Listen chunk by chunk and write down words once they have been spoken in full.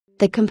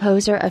the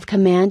composer of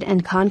Command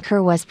and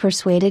Conquer was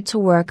persuaded to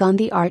work on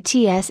the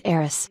RTS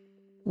heiress.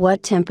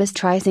 What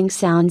Tempest Rising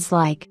sounds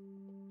like.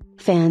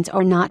 Fans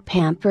are not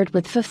pampered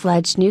with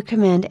full-fledged new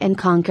Command and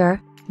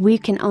Conquer. We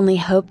can only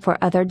hope for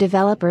other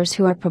developers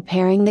who are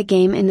preparing the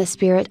game in the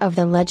spirit of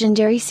the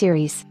legendary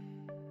series.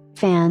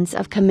 Fans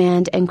of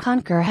Command and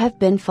Conquer have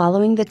been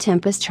following the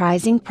Tempest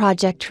Rising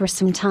project for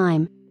some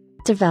time.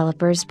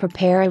 Developers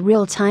prepare a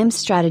real-time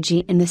strategy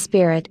in the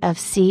spirit of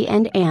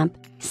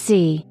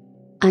C&C.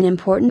 An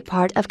important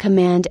part of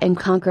Command and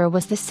Conquer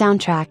was the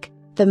soundtrack.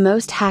 The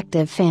most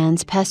active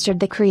fans pestered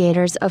the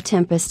creators of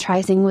Tempest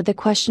Rising with the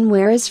question,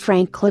 where is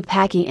Frank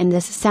Klepacki in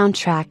this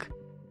soundtrack?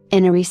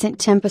 In a recent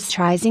Tempest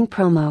Rising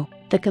promo,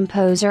 the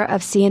composer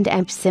of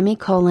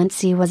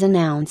C&C was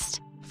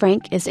announced.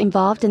 Frank is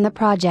involved in the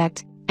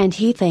project, and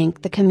he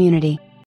thanked the community.